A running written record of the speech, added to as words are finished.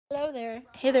Hello there.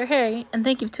 Hey there, Harry, and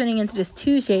thank you for tuning into this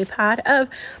Tuesday pod of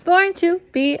Born to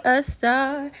Be a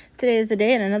Star. Today is the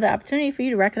day and another opportunity for you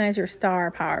to recognize your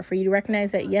star power, for you to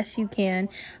recognize that yes, you can.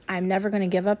 I'm never going to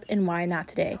give up, and why not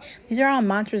today? These are all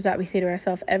mantras that we say to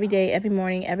ourselves every day, every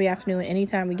morning, every afternoon,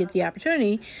 anytime we get the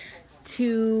opportunity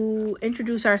to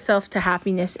introduce ourselves to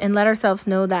happiness and let ourselves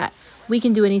know that we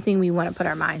can do anything we want to put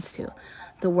our minds to.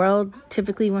 The world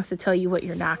typically wants to tell you what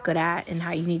you're not good at and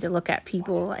how you need to look at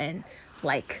people and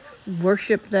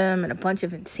worship them and a bunch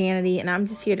of insanity. And I'm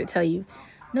just here to tell you,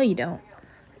 no, you don't.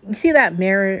 You see that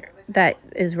mirror that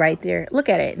is right there? Look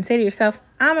at it and say to yourself,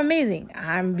 I'm amazing.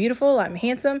 I'm beautiful. I'm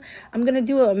handsome. I'm going to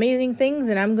do amazing things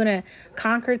and I'm going to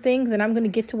conquer things and I'm going to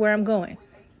get to where I'm going.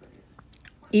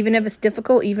 Even if it's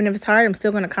difficult, even if it's hard, I'm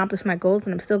still going to accomplish my goals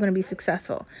and I'm still going to be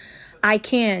successful. I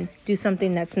can do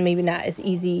something that's maybe not as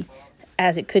easy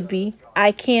as it could be.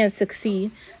 I can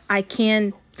succeed. I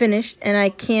can finish and I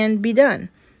can be done.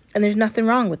 And there's nothing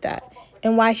wrong with that.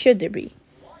 And why should there be?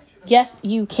 Yes,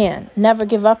 you can. Never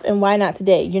give up, and why not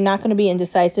today? You're not going to be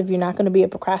indecisive. You're not going to be a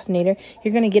procrastinator.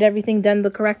 You're going to get everything done the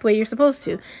correct way you're supposed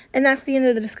to. And that's the end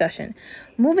of the discussion.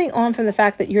 Moving on from the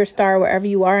fact that you're a star wherever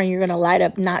you are, and you're going to light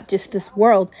up not just this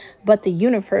world, but the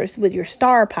universe with your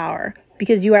star power,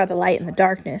 because you are the light in the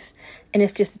darkness. And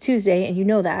it's just a Tuesday, and you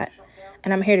know that.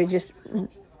 And I'm here to just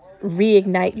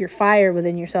reignite your fire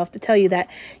within yourself to tell you that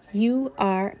you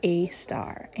are a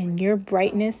star and your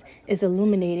brightness is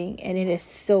illuminating and it is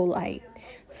so light,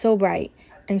 so bright,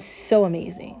 and so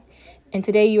amazing. And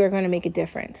today you are going to make a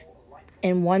difference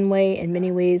in one way, in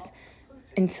many ways,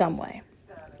 in some way.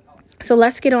 So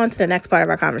let's get on to the next part of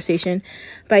our conversation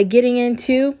by getting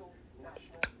into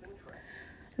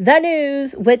the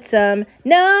news with some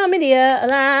no media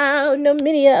allowed, no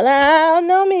media allowed,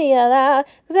 no media allowed.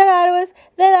 They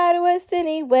lie to us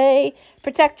anyway.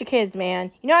 Protect your kids, man.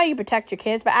 You know how you protect your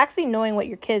kids? By actually knowing what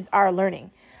your kids are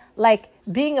learning. Like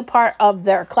being a part of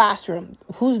their classroom.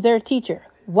 Who's their teacher?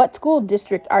 What school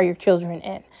district are your children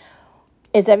in?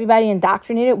 Is everybody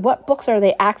indoctrinated? What books are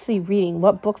they actually reading?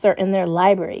 What books are in their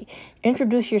library?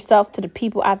 Introduce yourself to the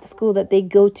people at the school that they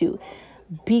go to.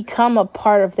 Become a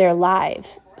part of their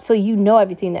lives so you know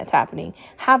everything that's happening.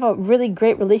 Have a really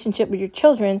great relationship with your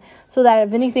children so that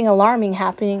if anything alarming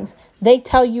happens, they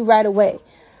tell you right away.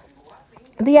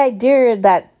 The idea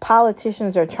that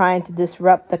politicians are trying to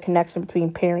disrupt the connection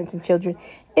between parents and children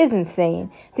is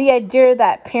insane. The idea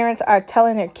that parents are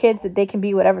telling their kids that they can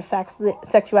be whatever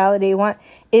sexuality they want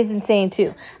is insane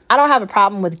too. I don't have a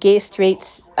problem with gay, straight,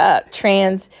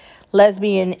 trans,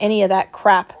 lesbian, any of that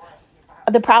crap.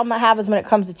 The problem I have is when it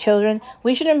comes to children,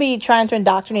 we shouldn't be trying to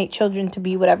indoctrinate children to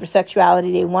be whatever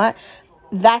sexuality they want.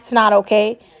 That's not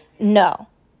okay. No.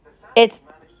 It's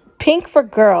pink for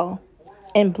girl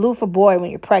and blue for boy when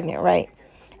you're pregnant, right?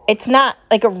 It's not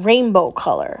like a rainbow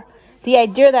color. The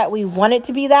idea that we want it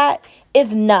to be that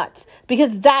is nuts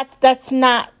because that's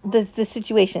not the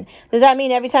situation. Does that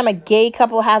mean every time a gay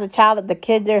couple has a child that the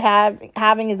kid they're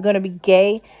having is going to be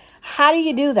gay? How do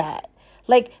you do that?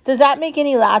 Like, does that make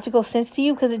any logical sense to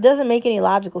you? Because it doesn't make any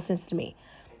logical sense to me.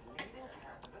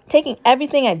 Taking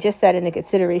everything I just said into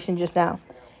consideration just now,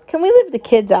 can we leave the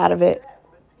kids out of it?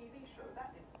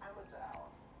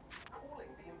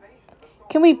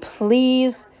 Can we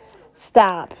please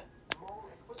stop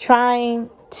trying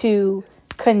to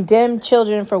condemn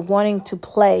children for wanting to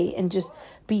play and just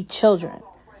be children?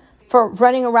 For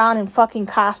running around in fucking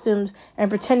costumes and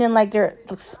pretending like they're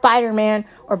Spider-Man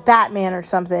or Batman or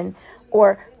something.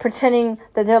 Or pretending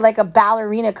that they're like a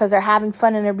ballerina because they're having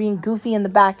fun and they're being goofy in the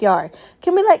backyard.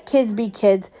 Can we let kids be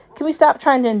kids? Can we stop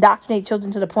trying to indoctrinate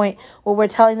children to the point where we're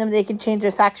telling them they can change their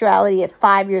sexuality at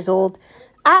 5 years old?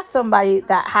 Ask somebody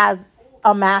that has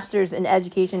a master's in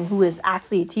education who is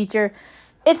actually a teacher.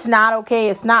 It's not okay.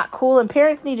 It's not cool. And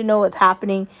parents need to know what's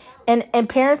happening. And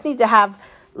parents need to have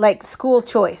like school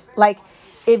choice. Like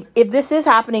if this is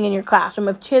happening in your classroom,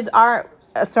 if kids are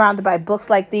surrounded by books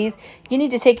like these, you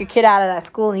need to take your kid out of that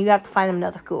school and you have to find them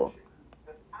another school.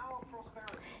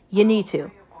 You need to.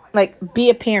 Like, be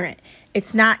a parent.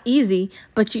 It's not easy,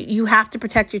 but you have to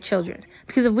protect your children.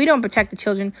 Because if we don't protect the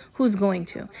children, who's going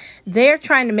to? They're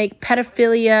trying to make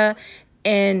pedophilia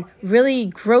and really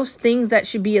gross things that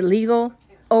should be illegal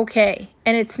okay.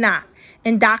 And it's not.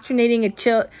 Indoctrinating a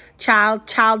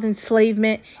child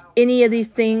enslavement, any of these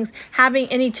things, having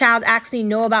any child actually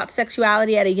know about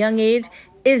sexuality at a young age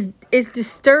is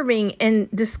disturbing and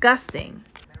disgusting.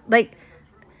 Like,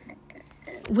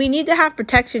 we need to have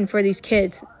protection for these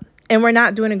kids, and we're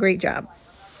not doing a great job.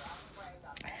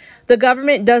 The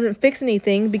government doesn't fix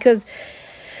anything because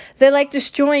they like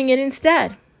destroying it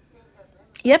instead.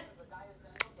 Yep.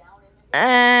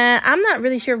 I'm not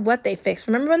really sure what they fixed.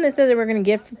 Remember when they said they were going to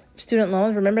give student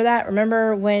loans? Remember that?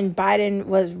 Remember when Biden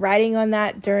was writing on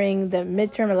that during the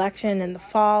midterm election in the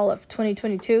fall of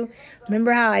 2022?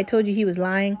 Remember how I told you he was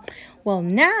lying? Well,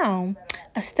 now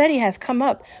a study has come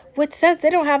up which says they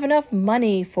don't have enough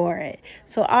money for it.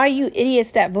 So all you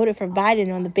idiots that voted for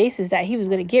Biden on the basis that he was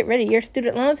going to get rid of your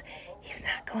student loans, he's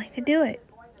not going to do it.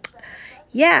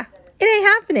 Yeah, it ain't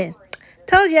happening.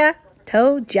 Told ya.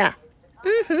 Told ya.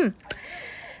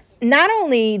 Not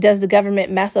only does the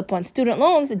government mess up on student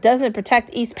loans, it doesn't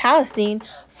protect East Palestine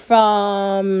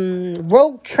from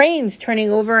rogue trains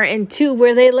turning over into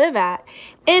where they live at.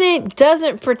 And it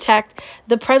doesn't protect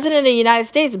the president of the United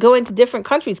States going to different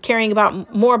countries caring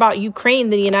about more about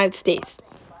Ukraine than the United States.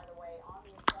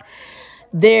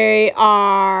 They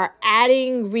are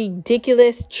adding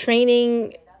ridiculous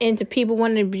training into people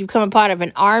wanting to become a part of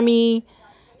an army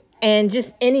and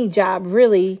just any job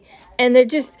really, and they're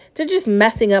just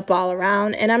messing up all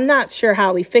around, and I'm not sure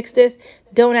how we fix this.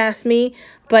 Don't ask me,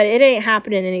 but it ain't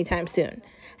happening anytime soon.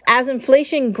 As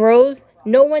inflation grows,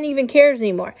 no one even cares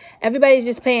anymore. Everybody's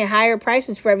just paying higher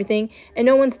prices for everything, and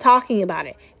no one's talking about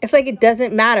it. It's like it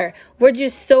doesn't matter. We're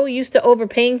just so used to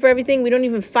overpaying for everything, we don't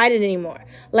even fight it anymore.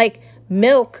 Like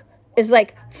milk is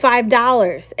like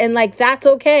 $5, and like that's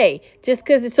okay, just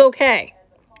because it's okay.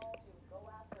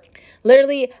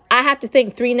 Literally, I have to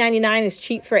think $3.99 is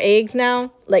cheap for eggs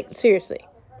now. Like, seriously.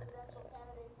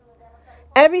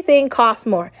 Everything costs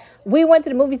more. We went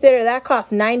to the movie theater. That cost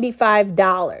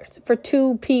 $95 for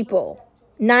 2 people.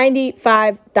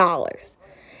 $95.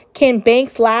 Can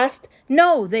banks last?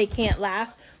 No, they can't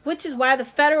last. Which is why the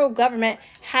federal government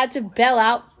had to bail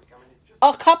out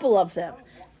a couple of them.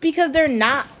 Because they're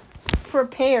not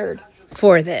prepared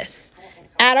for this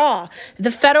at all. The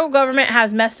federal government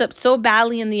has messed up so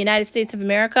badly in the United States of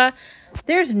America.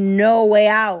 There's no way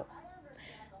out.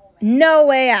 No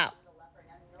way out.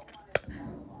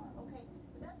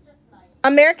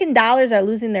 American dollars are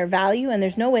losing their value and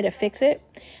there's no way to fix it.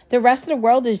 The rest of the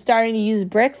world is starting to use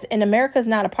bricks and America's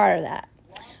not a part of that.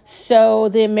 So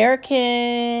the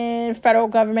American federal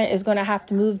government is going to have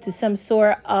to move to some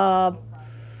sort of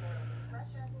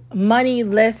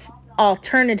moneyless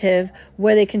alternative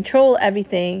where they control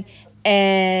everything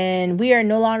and we are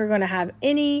no longer going to have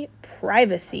any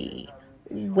privacy.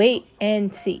 Wait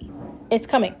and see. It's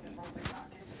coming.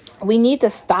 We need to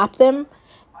stop them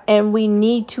and we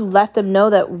need to let them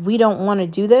know that we don't want to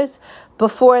do this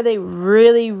before they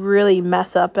really, really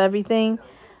mess up everything.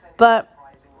 But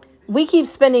we keep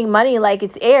spending money like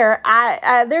it's air.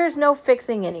 There's no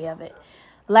fixing any of it.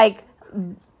 Like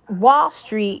Wall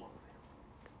Street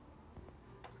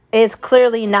is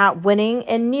clearly not winning,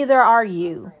 and neither are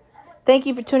you. Thank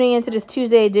you for tuning into this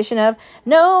Tuesday edition of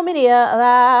No Media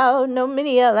Allowed, No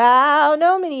Media Allowed,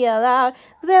 No Media Allowed.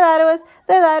 They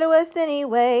lie to us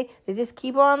anyway. They just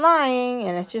keep on lying,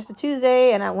 and it's just a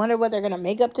Tuesday, and I wonder what they're going to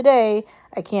make up today.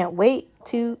 I can't wait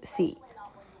to see.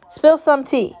 Spill some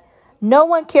tea. No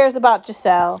one cares about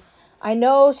Gisselle. I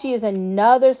know she is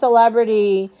another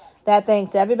celebrity that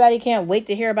thinks everybody can't wait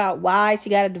to hear about why she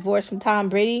got a divorce from Tom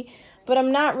Brady. But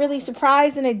I'm not really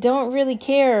surprised and I don't really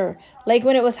care. Like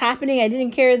when it was happening, I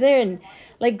didn't care then.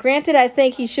 Like granted, I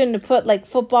think he shouldn't have put like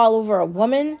football over a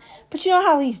woman. But you know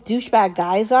how these douchebag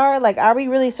guys are? Like, are we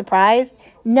really surprised?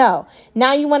 No.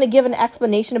 Now you want to give an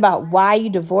explanation about why you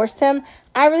divorced him?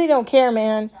 I really don't care,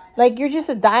 man. Like, you're just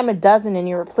a dime a dozen and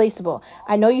you're replaceable.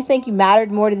 I know you think you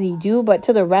mattered more than you do, but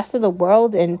to the rest of the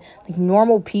world and like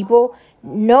normal people,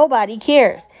 nobody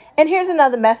cares. And here's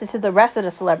another message to the rest of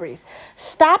the celebrities.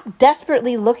 Stop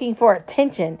desperately looking for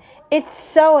attention. It's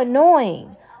so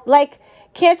annoying. Like,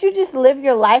 can't you just live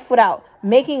your life without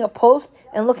making a post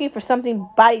and looking for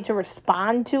somebody to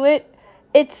respond to it?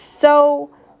 It's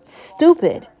so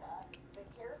stupid.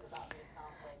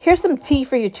 Here's some tea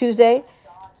for your Tuesday.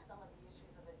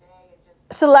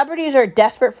 Celebrities are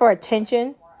desperate for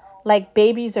attention like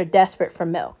babies are desperate for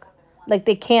milk. Like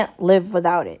they can't live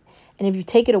without it. And if you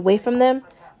take it away from them,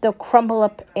 they'll crumble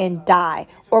up and die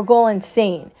or go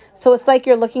insane. So it's like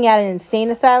you're looking at an insane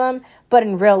asylum, but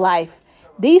in real life.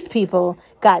 These people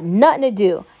got nothing to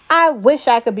do. I wish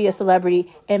I could be a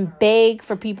celebrity and beg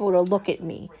for people to look at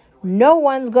me. No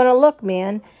one's going to look,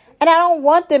 man. And I don't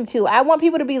want them to. I want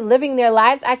people to be living their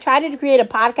lives. I tried to create a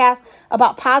podcast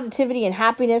about positivity and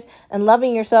happiness and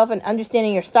loving yourself and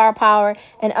understanding your star power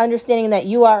and understanding that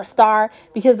you are a star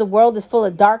because the world is full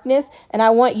of darkness. And I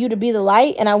want you to be the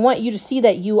light and I want you to see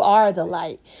that you are the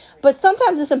light. But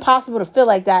sometimes it's impossible to feel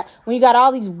like that when you got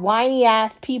all these whiny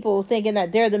ass people thinking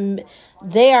that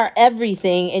they are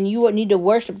everything and you would need to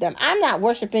worship them. I'm not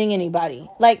worshiping anybody.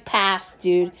 Like, pass,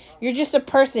 dude. You're just a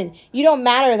person. You don't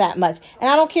matter that much. And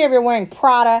I don't care if you're wearing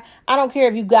Prada. I don't care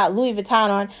if you got Louis Vuitton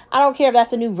on. I don't care if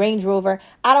that's a new Range Rover.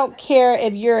 I don't care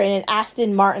if you're in an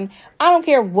Aston Martin. I don't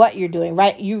care what you're doing,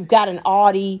 right? You've got an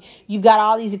Audi. You've got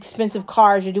all these expensive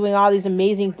cars. You're doing all these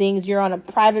amazing things. You're on a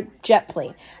private jet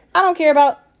plane. I don't care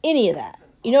about any of that.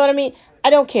 You know what I mean? I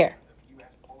don't care.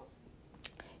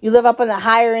 You live up on the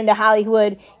higher end of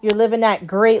Hollywood. You're living that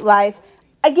great life.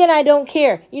 Again, I don't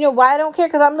care. You know why I don't care?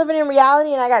 Because I'm living in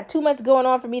reality and I got too much going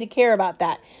on for me to care about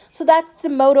that. So that's the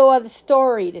motto of the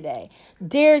story today.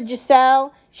 Dear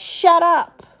Gisselle, shut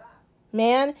up,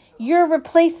 man. You're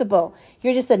replaceable.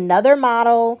 You're just another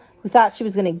model who thought she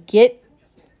was going to get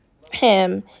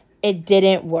him. It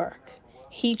didn't work.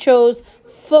 He chose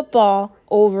football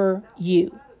over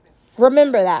you.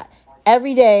 Remember that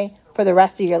every day for the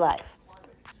rest of your life.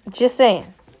 Just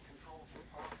saying.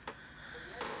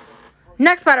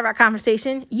 Next part of our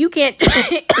conversation, you can't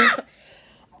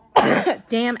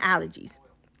damn allergies.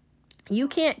 You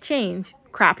can't change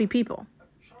crappy people.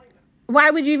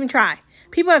 Why would you even try?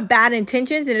 People have bad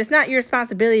intentions and it's not your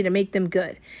responsibility to make them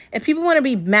good. If people want to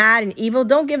be mad and evil,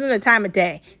 don't give them the time of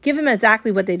day. Give them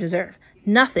exactly what they deserve.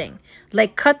 Nothing.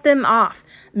 Like, cut them off.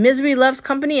 Misery loves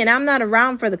company and I'm not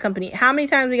around for the company. How many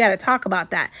times we got to talk about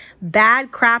that?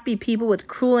 Bad, crappy people with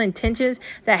cruel intentions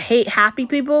that hate happy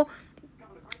people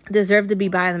deserve to be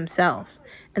by themselves.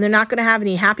 And they're not going to have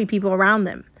any happy people around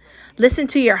them. Listen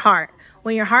to your heart.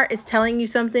 When your heart is telling you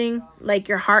something, like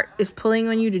your heart is pulling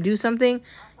on you to do something,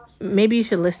 maybe you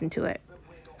should listen to it.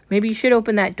 Maybe you should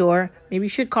open that door. Maybe you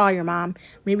should call your mom.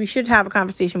 Maybe you should have a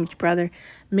conversation with your brother.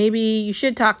 Maybe you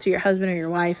should talk to your husband or your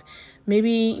wife.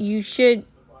 Maybe you should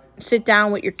sit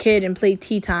down with your kid and play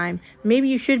tea time. Maybe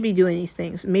you should be doing these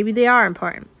things. Maybe they are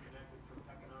important.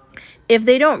 If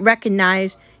they don't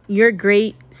recognize you're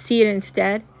great, see it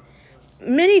instead.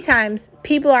 Many times,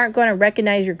 people aren't going to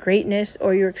recognize your greatness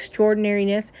or your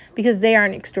extraordinariness because they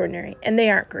aren't extraordinary and they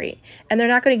aren't great. And they're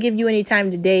not going to give you any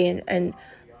time today and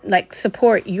like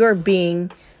support your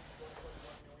being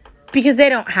because they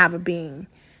don't have a being.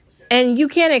 And you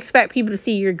can't expect people to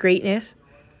see your greatness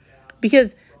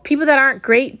because people that aren't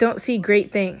great don't see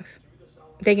great things.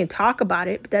 They can talk about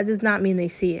it, but that does not mean they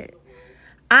see it.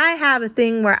 I have a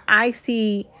thing where I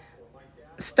see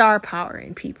star power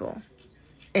in people.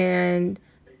 And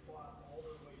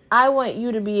I want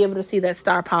you to be able to see that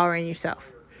star power in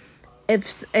yourself.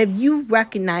 If you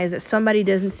recognize that somebody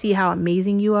doesn't see how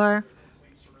amazing you are,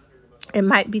 it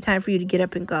might be time for you to get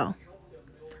up and go.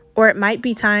 Or it might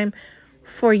be time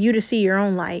for you to see your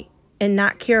own light and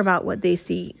not care about what they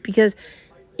see. Because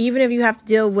even if you have to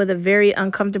deal with a very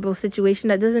uncomfortable situation,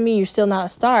 that doesn't mean you're still not a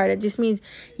star. That just means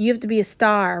you have to be a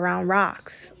star around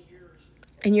rocks.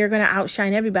 And you're going to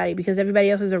outshine everybody because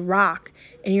everybody else is a rock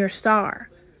and you're a star.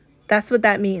 That's what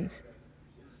that means.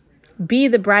 Be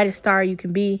the brightest star you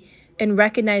can be and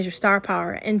recognize your star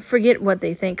power and forget what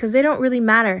they think because they don't really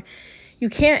matter. You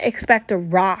can't expect a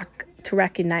rock to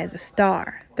recognize a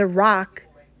star. The rock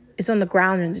is on the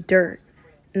ground in the dirt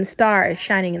and the star is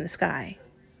shining in the sky.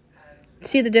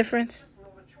 See the difference?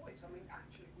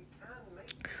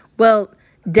 Well,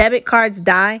 debit cards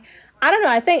die. I don't know.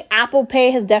 I think Apple Pay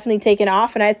has definitely taken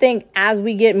off. And I think as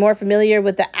we get more familiar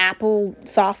with the Apple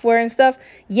software and stuff,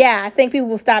 yeah, I think people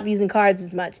will stop using cards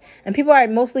as much. And people are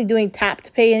mostly doing tap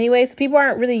to pay anyway. So people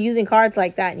aren't really using cards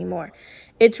like that anymore.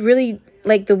 It's really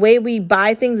like the way we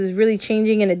buy things is really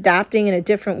changing and adapting in a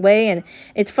different way. And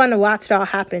it's fun to watch it all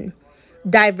happen.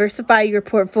 Diversify your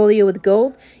portfolio with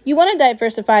gold. You want to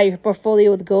diversify your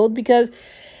portfolio with gold because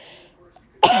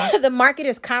the market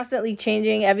is constantly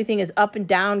changing. Everything is up and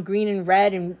down, green and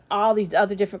red, and all these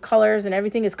other different colors, and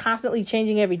everything is constantly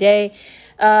changing every day.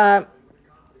 The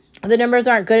numbers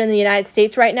aren't good in the United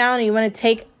States right now, and you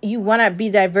want to be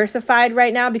diversified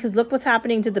right now because look what's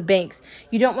happening to the banks.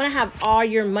 You don't want to have all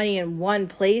your money in one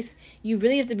place. You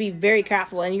really have to be very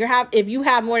careful. And if you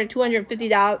have more than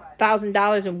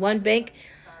 $250,000 in one bank,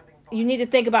 you need to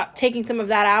think about taking some of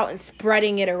that out and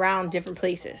spreading it around different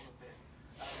places.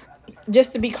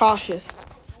 Just to be cautious.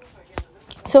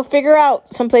 So figure out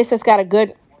some place that's got a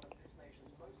good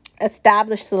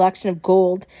established selection of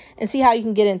gold and see how you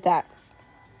can get into that.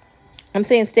 I'm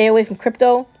saying stay away from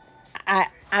crypto. I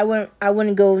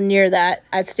wouldn't go near that.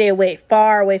 I'd stay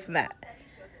far away from that.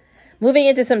 Moving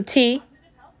into some tea.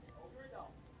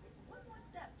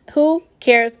 Who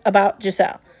cares about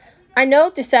Gisselle? I know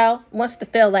Gisselle wants to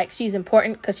feel like she's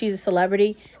important because she's a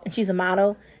celebrity and she's a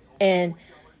model and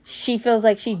she feels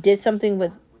like she did something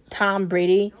with Tom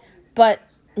Brady. but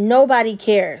nobody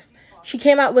cares. She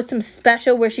came out with some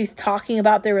special where she's talking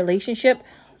about their relationship.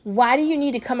 Why do you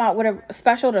need to come out with a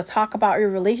special to talk about your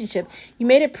relationship? You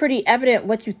made it pretty evident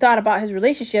what you thought about his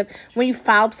relationship when you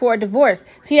filed for a divorce.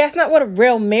 See, that's not what a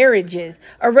real marriage is.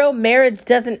 A real marriage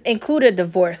doesn't include a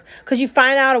divorce because you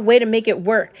find out a way to make it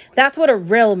work. That's what a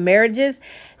real marriage is.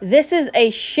 This is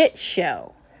a shit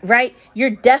show, right?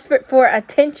 You're desperate for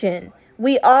attention.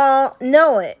 We all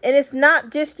know it. And it's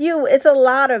not just you, it's a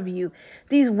lot of you.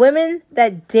 These women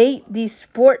that date these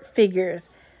sport figures,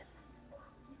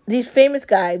 these famous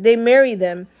guys, they marry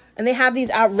them and they have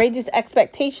these outrageous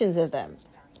expectations of them.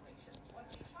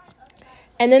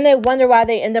 And then they wonder why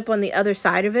they end up on the other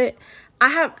side of it. I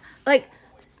have, like,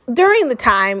 during the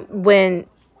time when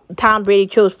Tom Brady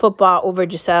chose football over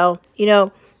Gisselle,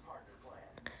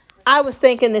 I was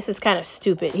thinking this is kind of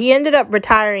stupid. He ended up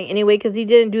retiring anyway because he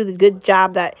didn't do the good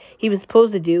job that he was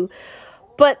supposed to do.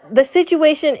 But the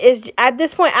situation is, at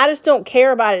this point, I just don't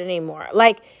care about it anymore.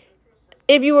 Like,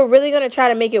 if you were really going to try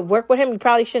to make it work with him, you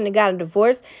probably shouldn't have gotten a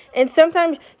divorce. And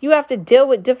sometimes you have to deal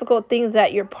with difficult things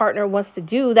that your partner wants to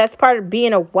do. That's part of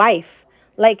being a wife.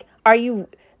 Like, are you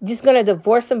just going to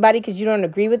divorce somebody because you don't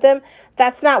agree with them?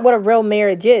 That's not what a real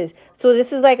marriage is. So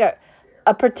this is like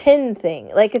a pretend thing.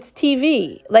 Like, it's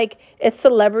TV. Like, it's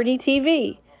celebrity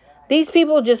TV. These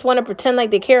people just want to pretend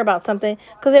like they care about something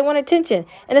because they want attention.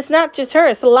 And it's not just her.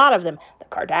 It's a lot of them. The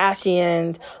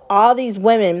Kardashians, all these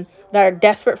women that are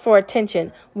desperate for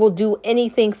attention will do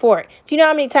anything for it. Do you know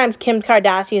how many times Kim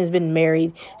Kardashian has been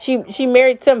married? She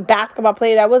married some basketball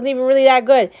player that wasn't even really that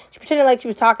good. She pretended like she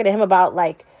was talking to him about,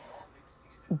 like,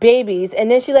 babies,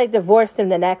 and then she, like, divorced him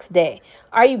the next day.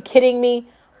 Are you kidding me?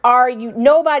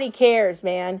 Nobody cares,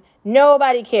 man.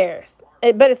 Nobody cares.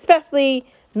 But especially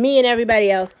me and everybody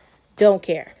else don't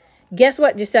care. Guess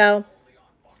what, Gisselle?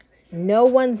 No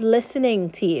one's listening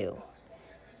to you.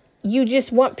 You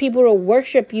just want people to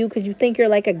worship you because you think you're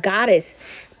like a goddess.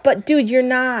 But dude, you're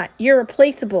not. You're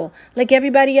replaceable. Like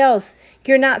everybody else.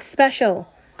 You're not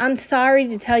special. I'm sorry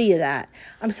to tell you that.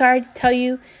 I'm sorry to tell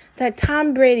you that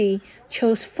Tom Brady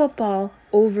chose football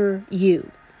over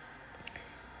you.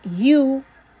 You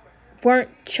weren't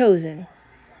chosen.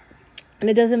 And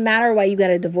it doesn't matter why you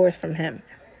got a divorce from him.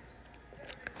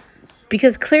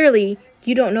 Because clearly,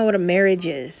 you don't know what a marriage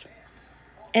is.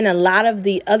 And a lot of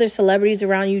the other celebrities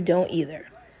around you don't either.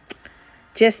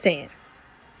 Just saying.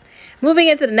 Moving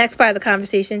into the next part of the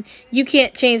conversation, you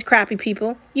can't change crappy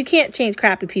people. You can't change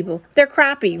crappy people. They're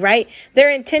crappy, right?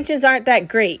 Their intentions aren't that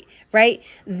great, right?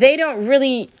 They don't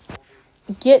really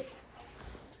get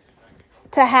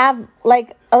to have,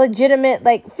 like, a legitimate,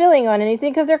 like, feeling on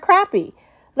anything because they're crappy.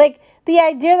 Like, the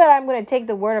idea that I'm going to take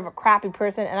the word of a crappy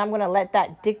person and I'm going to let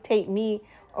that dictate me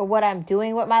or what I'm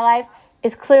doing with my life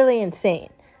is clearly insane.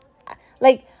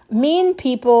 Like, mean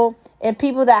people and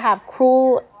people that have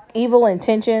cruel, evil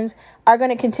intentions are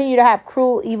going to continue to have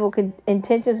cruel, evil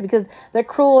intentions because they're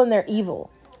cruel and they're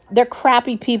evil. They're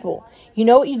crappy people. You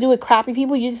know what you do with crappy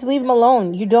people? You just leave them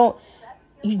alone. You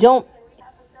don't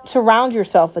surround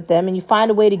yourself with them, and you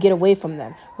find a way to get away from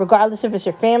them. Regardless if it's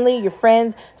your family, your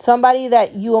friends, somebody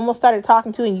that you almost started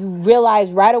talking to and you realize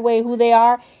right away who they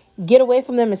are, get away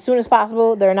from them as soon as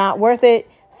possible. They're not worth it.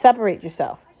 Separate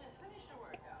yourself.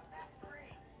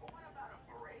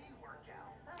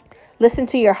 Listen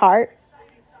to your heart.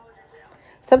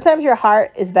 Sometimes your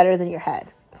heart is better than your head.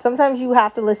 Sometimes you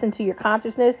have to listen to your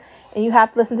consciousness and you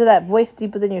have to listen to that voice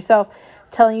deep within yourself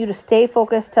telling you to stay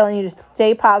focused, telling you to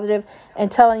stay positive, and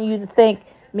telling you to think,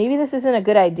 maybe this isn't a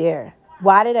good idea.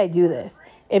 Why did I do this?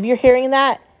 If you're hearing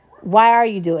that, why are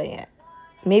you doing it?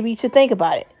 Maybe you should think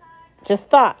about it. Just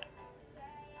thought.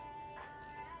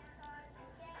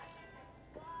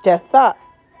 Just thought.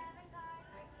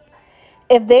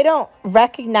 If they don't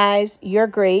recognize you're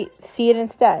great, see it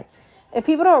instead. If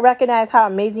people don't recognize how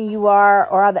amazing you are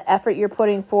or all the effort you're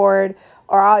putting forward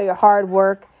or all your hard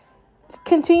work,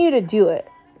 continue to do it.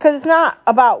 Because it's not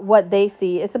about what they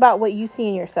see. It's about what you see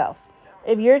in yourself.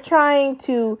 If you're trying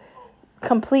to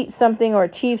complete something or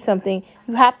achieve something,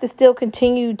 you have to still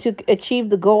continue to achieve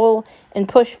the goal and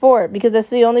push forward because that's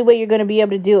the only way you're going to be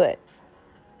able to do it.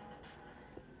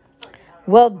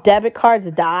 Will debit cards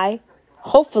die?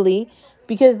 Hopefully,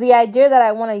 because the idea that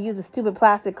I want to use a stupid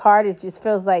plastic card, it just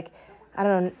feels like, I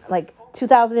don't know, like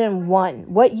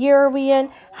 2001. What year are we in?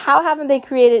 How haven't they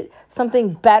created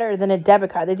something better than a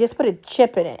debit card? They just put a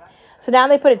chip in it. So now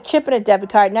they put a chip in a debit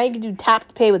card. Now you can do tap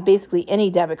to pay with basically any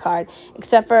debit card,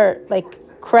 except for, like,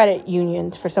 credit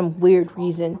unions for some weird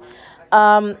reason.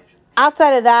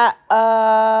 Outside of that,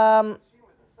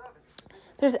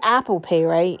 there's Apple Pay,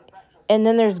 right? And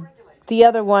then there's the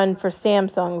other one for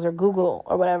Samsungs or Google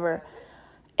or whatever.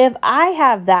 If I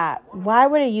have that, why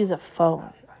would I use a phone?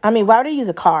 I mean, why would I use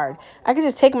a card? I could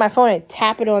just take my phone and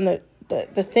tap it on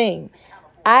the thing.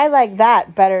 I like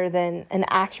that better than an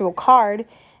actual card.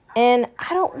 And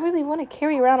I don't really want to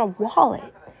carry around a wallet.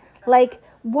 Like,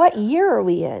 what year are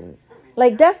we in?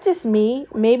 Like, that's just me.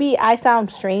 Maybe I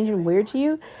sound strange and weird to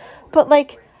you. But,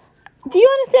 like, do you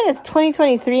understand it's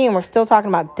 2023 and we're still talking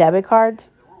about debit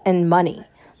cards and money?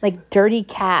 Like dirty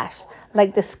cash,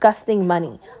 like disgusting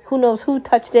money. Who knows who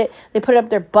touched it? They put it up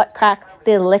their butt crack,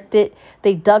 they licked it,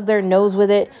 they dug their nose with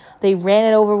it, they ran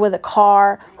it over with a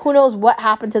car. Who knows what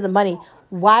happened to the money?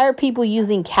 Why are people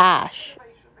using cash?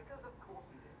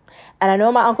 And I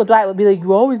know my Uncle Dwight would be like,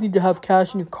 you always need to have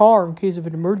cash in your car in case of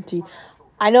an emergency.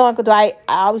 I know, Uncle Dwight,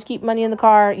 I always keep money in the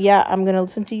car. Yeah, I'm going to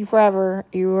listen to you forever.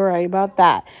 You were right about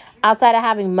that. Outside of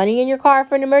having money in your car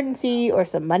for an emergency or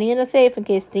some money in a safe in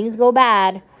case things go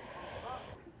bad,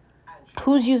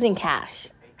 who's using cash?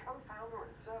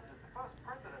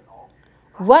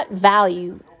 What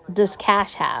value does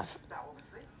cash have?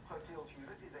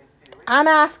 I'm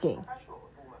asking.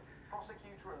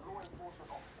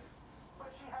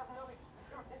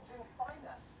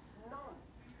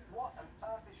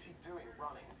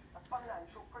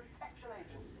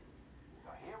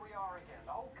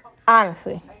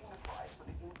 Honestly.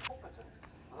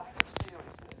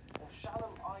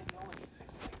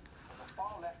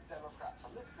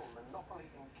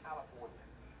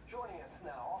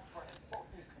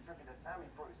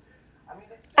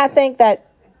 I think that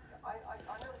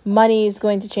money is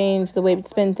going to change, the way we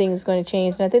spend things is going to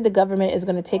change, and I think the government is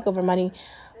going to take over money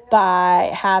by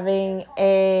having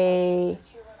a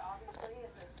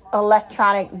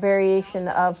electronic variation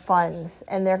of funds,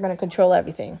 and they're going to control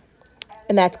everything,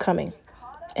 and that's coming,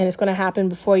 and it's going to happen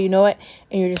before you know it,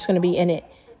 and you're just going to be in it,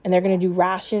 and they're going to do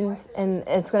rations, and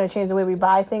it's going to change the way we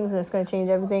buy things, and it's going to change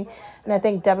everything, and I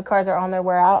think debit cards are on their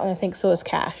way out, and I think so is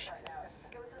cash.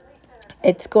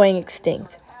 It's going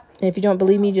extinct, and if you don't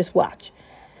believe me, just watch.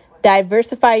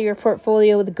 Diversify your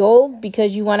portfolio with gold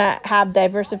because you want to have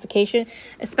diversification,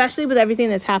 especially with everything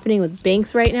that's happening with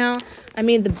banks right now. I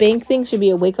mean, the bank thing should be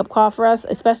a wake-up call for us,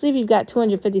 especially if you've got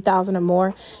 250,000 or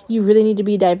more. You really need to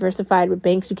be diversified with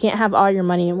banks. You can't have all your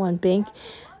money in one bank.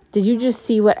 Did you just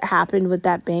see what happened with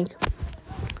that bank?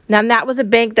 Now, that was a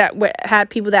bank that had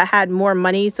people that had more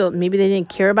money, so maybe they didn't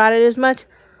care about it as much.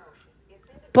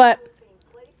 But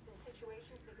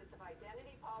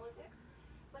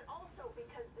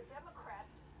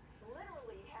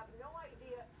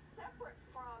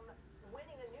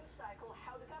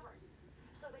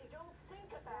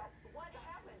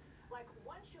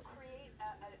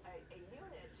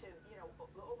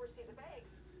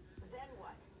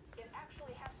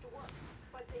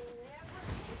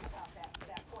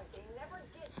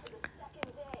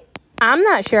I'm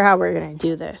not sure how we're going to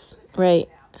do this, right?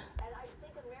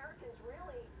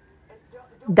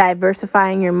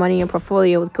 Diversifying your money and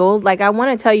portfolio with gold. Like, I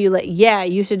want to tell you, like, yeah,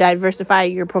 you should diversify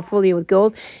your portfolio with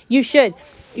gold. You should.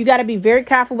 You got to be very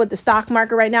careful with the stock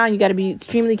market right now, and you got to be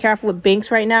extremely careful with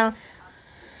banks right now.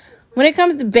 When it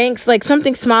comes to banks, like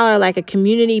something smaller, like a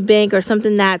community bank or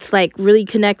something that's like really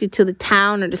connected to the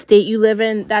town or the state you live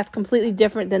in, that's completely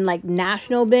different than like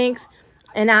national banks.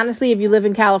 And honestly, if you live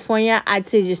in California, I'd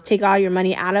say just take all your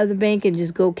money out of the bank and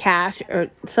just go cash or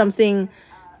something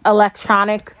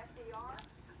electronic.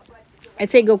 I'd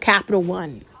say go Capital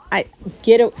One. I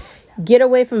get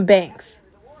away from banks.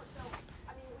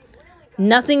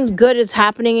 Nothing good is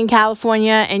happening in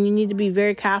California, and you need to be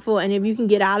very careful. And if you can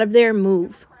get out of there,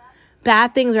 move.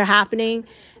 Bad things are happening,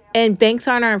 and banks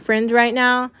aren't our friends right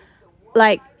now.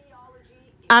 Like,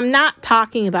 I'm not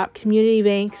talking about community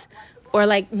banks or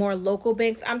like more local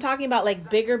banks. I'm talking about like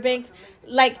bigger banks.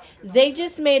 Like, they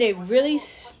just made a really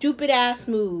stupid ass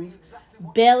move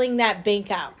bailing that bank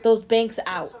out, those banks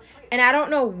out. And I don't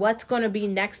know what's going to be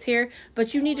next here,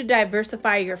 but you need to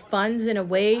diversify your funds in a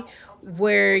way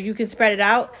where you can spread it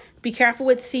out. Be careful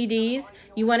with CDs.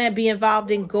 You want to be involved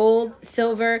in gold,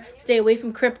 silver, stay away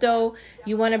from crypto.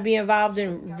 You want to be involved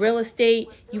in real estate.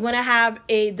 You want to have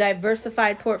a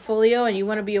diversified portfolio, and you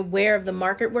want to be aware of the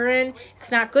market we're in. It's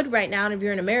not good right now. And if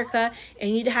you're in America, and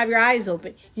you need to have your eyes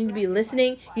open, you need to be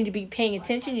listening, you need to be paying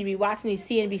attention, you need to be watching these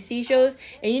CNBC shows,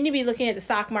 and you need to be looking at the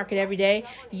stock market every day.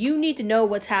 You need to know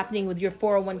what's happening with your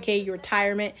 401k, your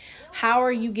retirement. How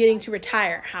are you getting to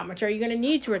retire? How much are you going to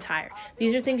need to retire?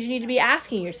 These are things you need to be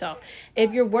asking yourself.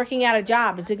 If you're working at a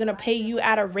job, is it going to pay you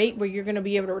at a rate where you're going to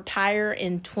be able to retire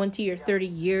in 20 or 30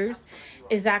 years?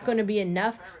 Is that going to be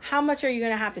enough? How much are you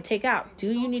going to have to take out?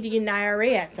 Do you need to get an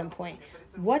IRA at some point?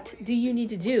 What do you need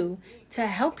to do to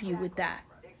help you with that?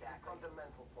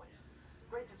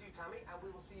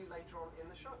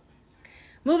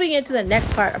 Moving into the next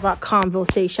part of our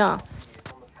conversation.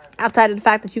 Outside of the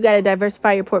fact that you got to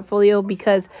diversify your portfolio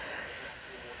because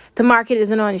the market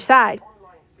isn't on your side.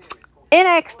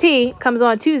 NXT comes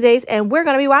on Tuesdays, and we're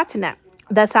going to be watching that.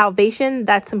 The Salvation,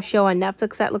 that's some show on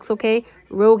Netflix that looks okay.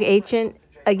 Rogue Agent,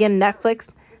 again, Netflix.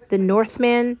 The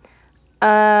Northman,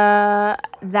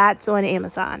 that's on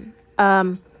Amazon.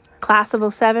 Class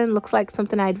of '07 looks like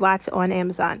something I'd watch on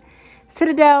Amazon.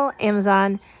 Citadel,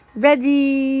 Amazon.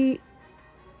 Reggie,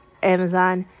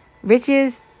 Amazon.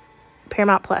 Riches,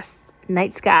 Paramount Plus.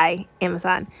 Night Sky,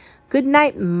 Amazon.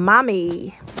 Goodnight,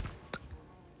 Mommy,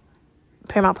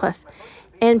 Paramount Plus.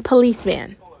 And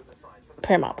Policeman,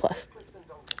 Paramount Plus.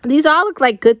 These all look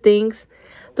like good things.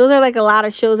 Those are like a lot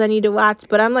of shows I need to watch,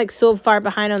 but I'm like so far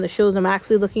behind on the shows I'm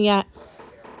actually looking at.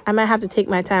 I might have to take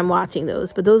my time watching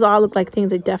those, but those all look like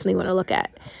things I definitely want to look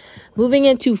at. Moving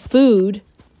into food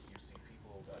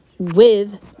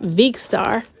with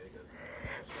Veekstar.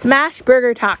 Smash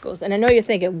burger tacos. And I know you're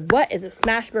thinking, what is a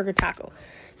smash burger taco?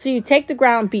 So you take the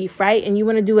ground beef, right? And you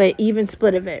want to do an even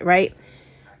split of it, right?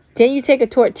 Then you take a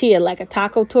tortilla, like a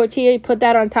taco tortilla, you put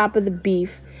that on top of the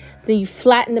beef. Then you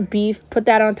flatten the beef, put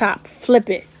that on top, flip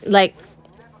it.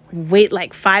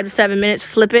 Wait 5 to 7 minutes,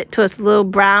 flip it to a little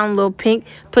brown, little pink.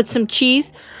 Put some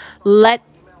cheese. Let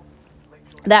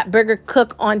that burger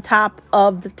cook on top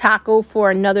of the taco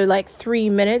for another 3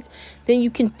 minutes. Then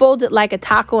you can fold it like a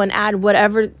taco and add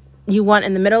whatever you want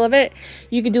in the middle of it.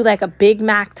 You could do like a Big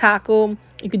Mac taco.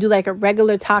 You could do like a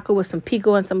regular taco with some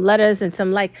pico and some lettuce and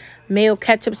some mayo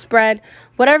ketchup spread.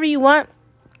 Whatever you want.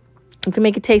 You can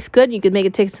make it taste good. You can make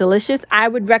it taste delicious. I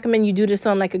would recommend you do this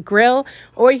on a grill,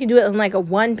 or you can do it on a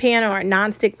one pan or a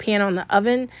nonstick pan on the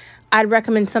oven. I'd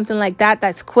recommend something like that.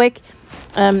 That's quick.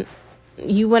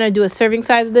 You want to do a serving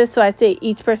size of this, so I say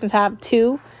each person's have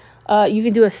 2. You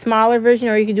can do a smaller version,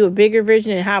 or you can do a bigger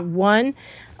version and have 1.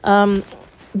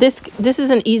 This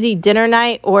is an easy dinner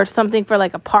night or something for a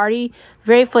party.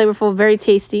 Very flavorful, very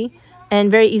tasty, and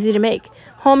very easy to make.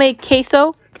 Homemade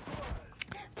queso,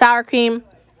 sour cream,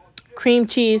 cream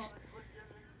cheese,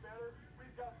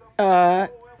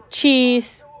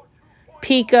 cheese,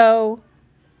 pico,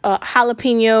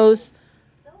 jalapenos.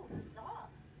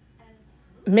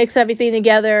 Mix everything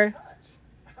together.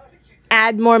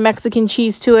 Add more Mexican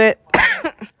cheese to it.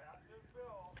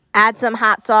 Add some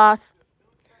hot sauce.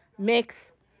 Mix.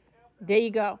 There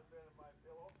you go.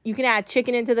 You can add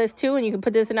chicken into this too, and you can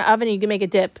put this in the oven and you can make a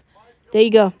dip. There you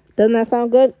go. Doesn't that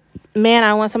sound good? Man,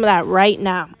 I want some of that right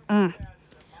now.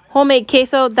 Homemade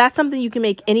queso, that's something you can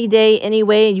make any day, any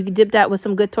way, and you can dip that with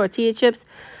some good tortilla chips.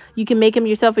 You can make them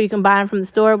yourself or you can buy them from the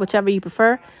store, whichever you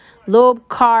prefer. Low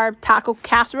carb taco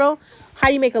casserole. How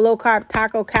do you make a low carb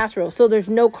taco casserole? So there's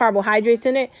no carbohydrates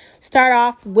in it. Start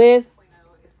off with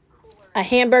a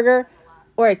hamburger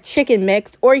or a chicken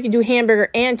mix, or you can do hamburger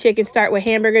and chicken. Start with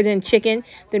hamburger, then chicken,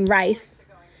 then rice.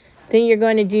 Then you're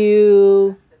going to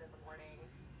do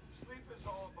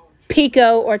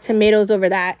pico or tomatoes over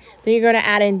that. Then you're going to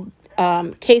add in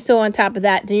queso on top of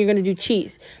that. Then you're going to do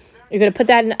cheese. You're going to put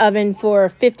that in the oven for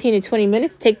 15 to 20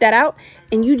 minutes. Take that out,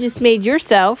 and you just made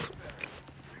yourself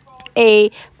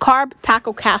a carb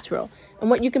taco casserole. And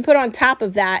what you can put on top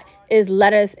of that is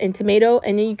lettuce and tomato,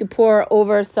 and then you can pour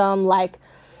over some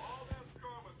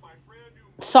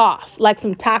sauce,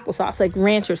 some taco sauce, like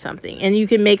ranch or something. And you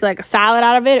can make a salad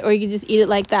out of it, or you can just eat it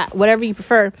like that. Whatever you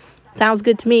prefer. Sounds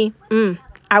good to me.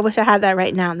 I wish I had that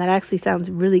right now. That actually sounds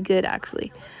really good,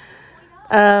 actually.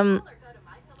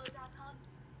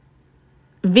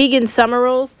 Vegan summer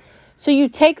rolls. So you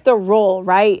take the roll,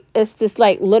 right? It's this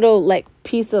little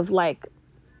piece of it's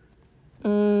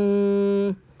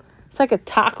like a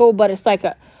taco, but it's like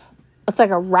a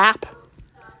wrap.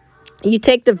 You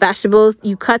take the vegetables,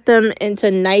 you cut them into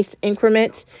nice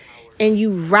increments, and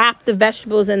you wrap the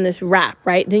vegetables in this wrap,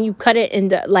 right? Then you cut it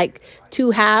into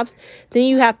 2 halves. Then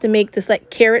you have to make this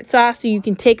carrot sauce, so you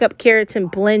can take up carrots and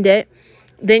blend it.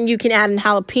 Then you can add in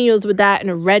jalapenos with that and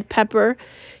a red pepper.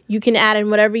 You can add in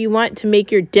whatever you want to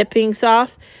make your dipping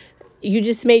sauce. You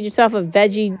just made yourself a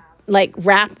veggie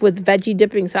wrap with veggie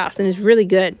dipping sauce, and it's really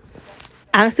good.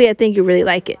 Honestly, I think you really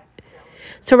like it.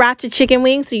 Sriracha chicken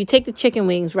wings. So you take the chicken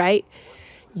wings, right?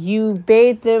 You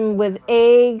bathe them with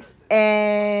eggs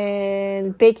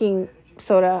and baking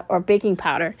soda or baking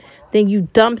powder. Then you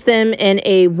dump them in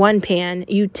a 1 pan.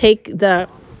 You take the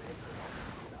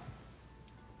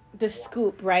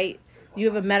scoop, right? You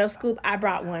have a metal scoop. I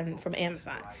brought one from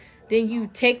Amazon. Then you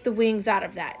take the wings out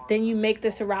of that. Then you make the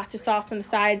sriracha sauce on the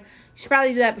side. You should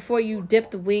probably do that before you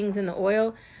dip the wings in the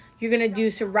oil. You're going to do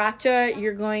sriracha,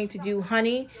 you're going to do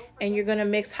honey, and you're going to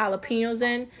mix jalapenos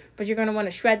in. But you're going to want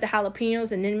to shred the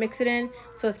jalapenos and then mix it in,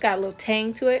 so it's got a little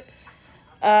tang to it.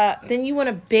 Then you want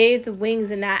to bathe the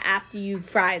wings in that after you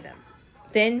fry them.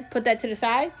 Then put that to the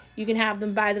side. You can have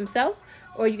them by themselves,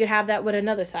 or you could have that with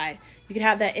another side. You can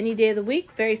have that any day of the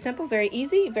week. Very simple, very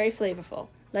easy, very flavorful.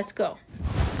 Let's go.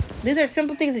 These are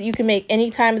simple things that you can make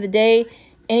any time of the day,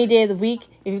 any day of the week.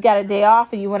 If you've got a day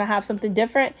off and you want to have something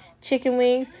different, chicken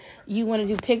wings, you want to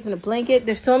do pigs in a blanket.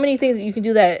 There's so many things that you can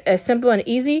do that are simple and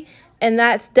easy, and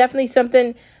that's definitely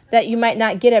something that you might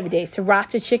not get every day.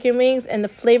 Sriracha chicken wings, and the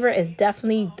flavor is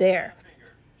definitely there.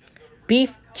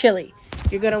 Beef chili.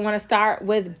 You're going to want to start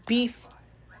with beef.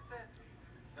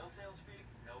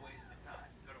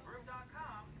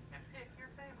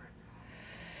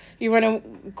 You're going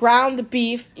to ground the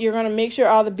beef. You're going to make sure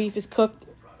all the beef is cooked.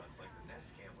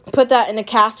 Put that in a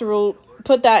casserole.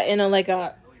 Put that in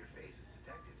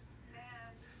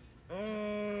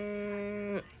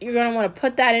you're going to want to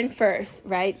put that in first,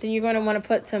 right? Then you're going to want to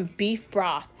put some beef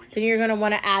broth. Then you're going to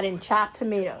want to add in chopped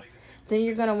tomatoes. Then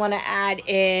you're going to want to add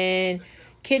in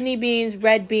kidney beans,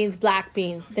 red beans, black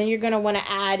beans. Then you're going to want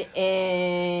to add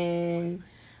in,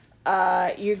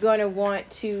 you're going to want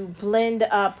to blend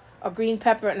up a green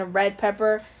pepper and a red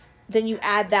pepper. Then you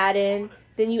add that in.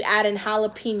 Then you add in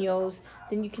jalapenos.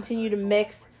 Then you continue to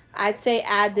mix. I'd say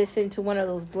add this into one of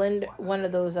those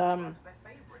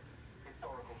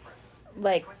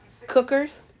like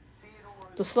cookers,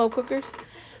 the slow cookers.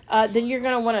 Then you're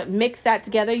going to want to mix that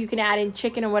together. You can add in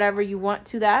chicken or whatever you want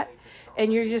to that.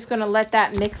 And you're just going to let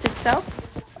that mix itself.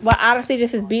 Well, honestly,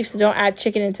 this is beef, so don't add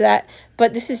chicken into that.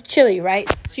 But this is chili, right?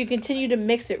 So you continue to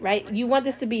mix it, right? You want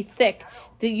this to be thick.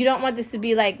 You don't want this to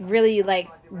be like really like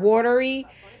watery.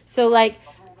 So like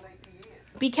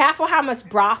be careful how much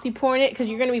broth you pour in it, because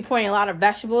you're going to be pouring a lot of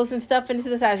vegetables and stuff into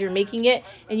this as you're making it.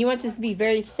 And you want this to be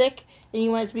very thick, and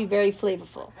you want it to be very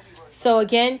flavorful. So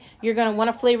again, you're going to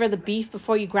want to flavor the beef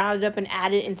before you ground it up and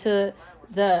add it into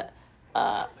the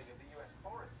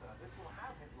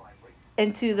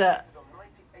into the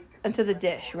into the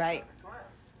dish, right?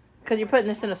 Because you're putting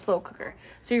this in a slow cooker.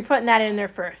 So you're putting that in there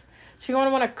first. So you're going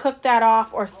to want to cook that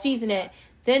off or season it,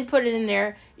 then put it in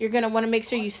there. You're going to want to make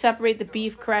sure you separate the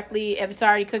beef correctly. If it's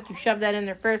already cooked, you shove that in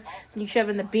there first. Then you shove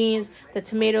in the beans, the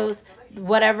tomatoes,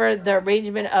 whatever the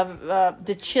arrangement of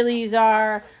the chilies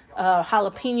are,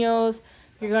 jalapenos.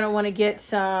 You're going to want to get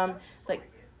some like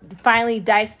finely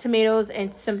diced tomatoes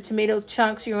and some tomato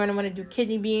chunks. You're going to want to do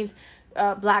kidney beans,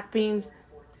 black beans,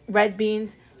 red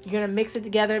beans. You're going to mix it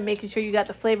together, making sure you got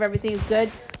the flavor, everything's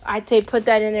good. I'd say put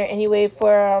that in there anyway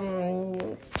for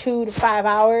 2 to 5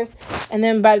 hours. And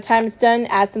then by the time it's done,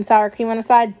 add some sour cream on the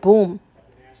side. Boom.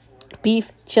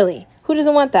 Beef chili. Who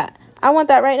doesn't want that? I want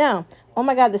that right now. Oh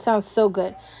my God, this sounds so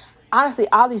good. Honestly,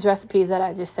 all these recipes that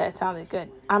I just said sounded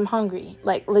good. I'm hungry,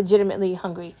 like legitimately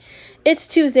hungry. It's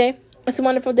Tuesday. It's a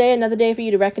wonderful day, another day for you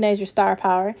to recognize your star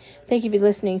power. Thank you for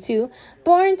listening to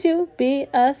Born to Be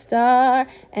a Star,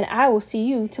 and I will see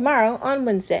you tomorrow on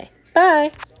Wednesday.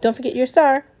 Bye. Don't forget your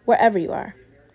star wherever you are.